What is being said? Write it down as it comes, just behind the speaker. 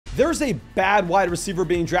There's a bad wide receiver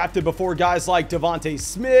being drafted before guys like Devontae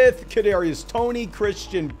Smith, Kadarius Toney,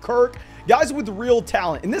 Christian Kirk, guys with real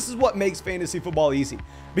talent. And this is what makes fantasy football easy,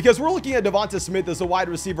 because we're looking at Devontae Smith as a wide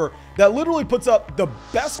receiver that literally puts up the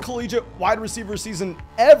best collegiate wide receiver season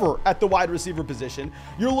ever at the wide receiver position.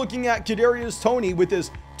 You're looking at Kadarius Toney with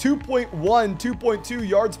his 2.1, 2.2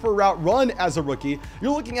 yards per route run as a rookie.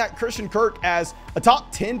 You're looking at Christian Kirk as a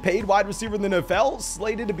top 10 paid wide receiver in the NFL,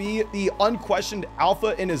 slated to be the unquestioned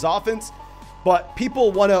alpha in his offense. But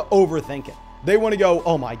people want to overthink it. They want to go,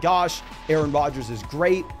 oh my gosh, Aaron Rodgers is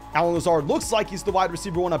great. Allen Lazard looks like he's the wide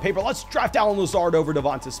receiver one on paper. Let's draft Allen Lazard over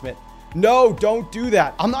Devonta Smith. No, don't do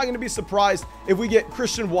that. I'm not going to be surprised if we get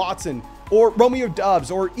Christian Watson or Romeo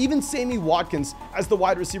Doubs or even Sammy Watkins as the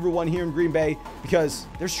wide receiver one here in Green Bay, because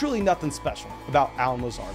there's truly nothing special about Allen Lazard.